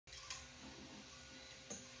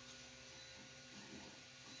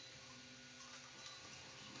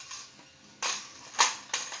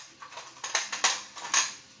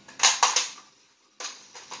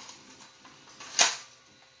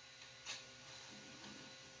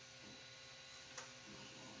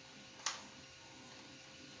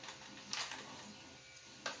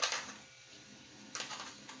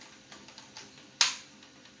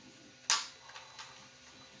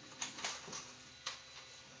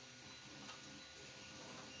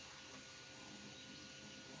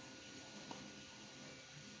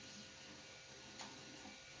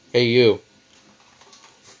Hey you.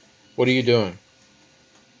 What are you doing?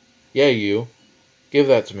 Yeah, you. Give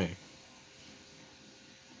that to me.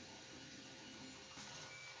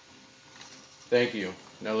 Thank you.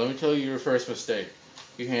 Now let me tell you your first mistake.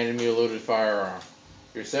 You handed me a loaded firearm.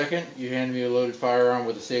 Your second, you handed me a loaded firearm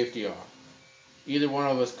with the safety off. Either one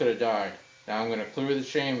of us could have died. Now I'm going to clear the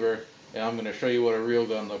chamber and I'm going to show you what a real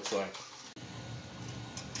gun looks like.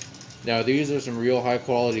 Now these are some real high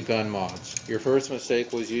quality gun mods. Your first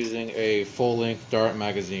mistake was using a full length dart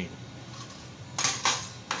magazine.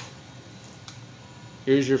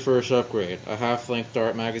 Here's your first upgrade, a half length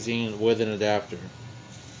dart magazine with an adapter.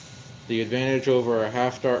 The advantage over a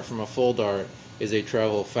half dart from a full dart is they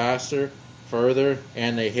travel faster, further,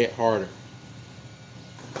 and they hit harder.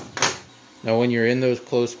 Now when you're in those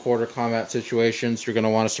close quarter combat situations, you're going to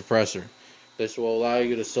want a suppressor. This will allow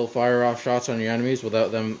you to still fire off shots on your enemies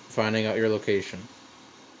without them finding out your location.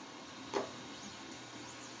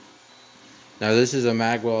 Now this is a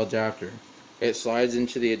magwell adapter. It slides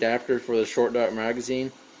into the adapter for the short dart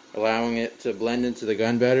magazine, allowing it to blend into the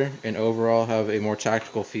gun better and overall have a more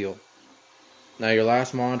tactical feel. Now your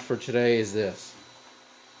last mod for today is this.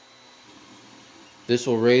 This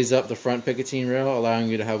will raise up the front picatinny rail, allowing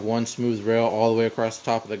you to have one smooth rail all the way across the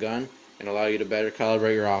top of the gun and allow you to better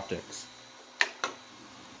calibrate your optics.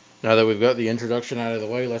 Now that we've got the introduction out of the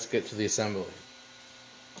way, let's get to the assembly.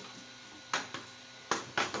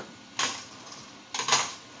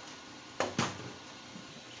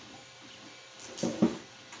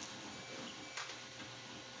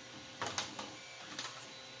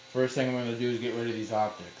 First thing I'm going to do is get rid of these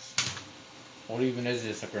optics. What even is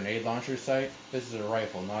this, a grenade launcher sight? This is a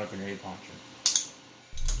rifle, not a grenade launcher.